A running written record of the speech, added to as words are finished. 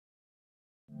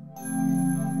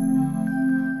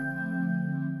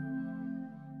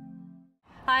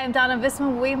Hi, I'm Donna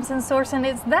Visman, Williamson Source, and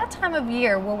it's that time of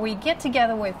year where we get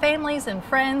together with families and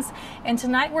friends. And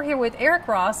tonight we're here with Eric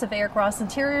Ross of Eric Ross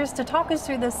Interiors to talk us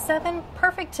through the 7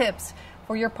 perfect tips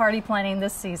for your party planning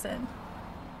this season.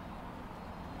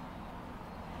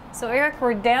 So Eric,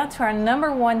 we're down to our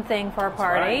number 1 thing for our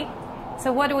party. Right.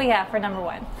 So what do we have for number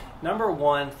 1? Number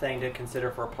 1 thing to consider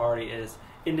for a party is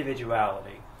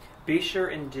individuality. Be sure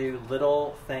and do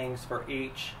little things for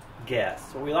each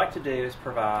guest. What we like to do is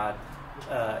provide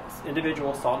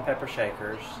individual salt and pepper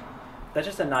shakers. That's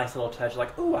just a nice little touch,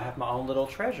 like, ooh, I have my own little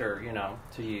treasure,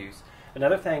 to use.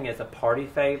 Another thing is a party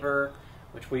favor,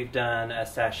 which we've done a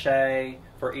sachet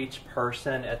for each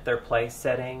person at their place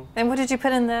setting. And what did you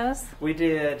put in those? We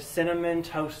did cinnamon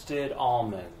toasted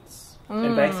almonds.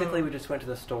 And basically we just went to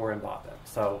the store and bought them.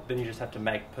 So then you just have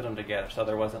to put them together. So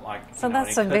there wasn't like, so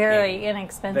that's a very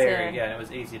inexpensive. Yeah, and it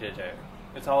was easy to do.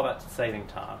 It's all about saving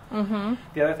time.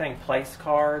 The other thing, place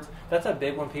cards. That's a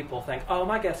big one. People think, oh,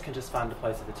 my guests can just find a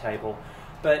place at the table.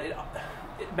 But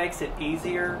it makes it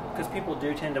easier because people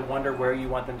do tend to wonder where you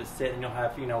want them to sit, and you'll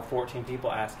have 14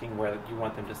 people asking where you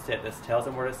want them to sit. This tells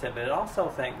them where to sit, but it also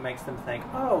makes them think,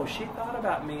 oh, she thought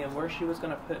about me and where she was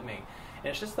going to put me. And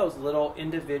it's just those little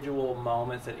individual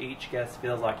moments that each guest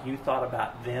feels like you thought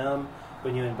about them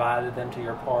when you invited them to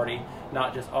your party,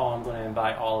 not just, oh, I'm going to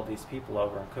invite all of these people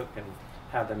over and cook and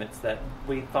have them. It's that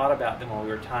we thought about them when we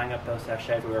were tying up those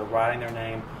sachets, we were writing their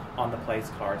name on the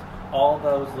place cards. All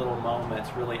those little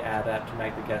moments really add up to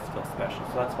make the guests feel special.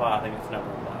 So that's why I think it's number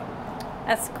 1.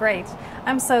 That's great.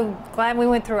 I'm so glad we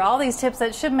went through all these tips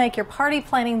that should make your party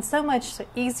planning so much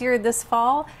easier this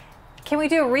fall. Can we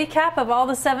do a recap of all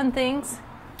the 7 things?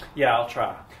 Yeah, I'll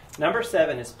try. Number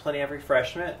 7 is plenty of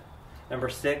refreshment. Number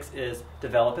 6 is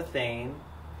develop a theme.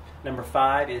 Number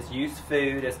 5 is use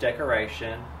food as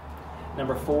decoration.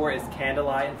 Number 4 is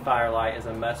candlelight and firelight is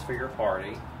a must for your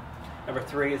party. Number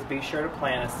 3 is be sure to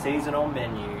plan a seasonal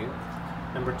menu.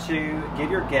 Number 2,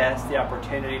 give your guests the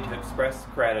opportunity to express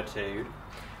gratitude.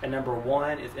 And number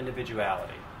 1 is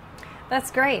individuality.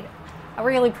 That's great. I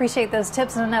really appreciate those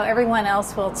tips, and I know everyone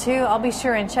else will too. I'll be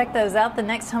sure and check those out the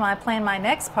next time I plan my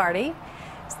next party.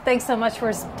 Thanks so much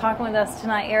for talking with us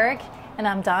tonight, Eric. And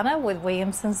I'm Donna with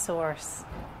Williamson Source.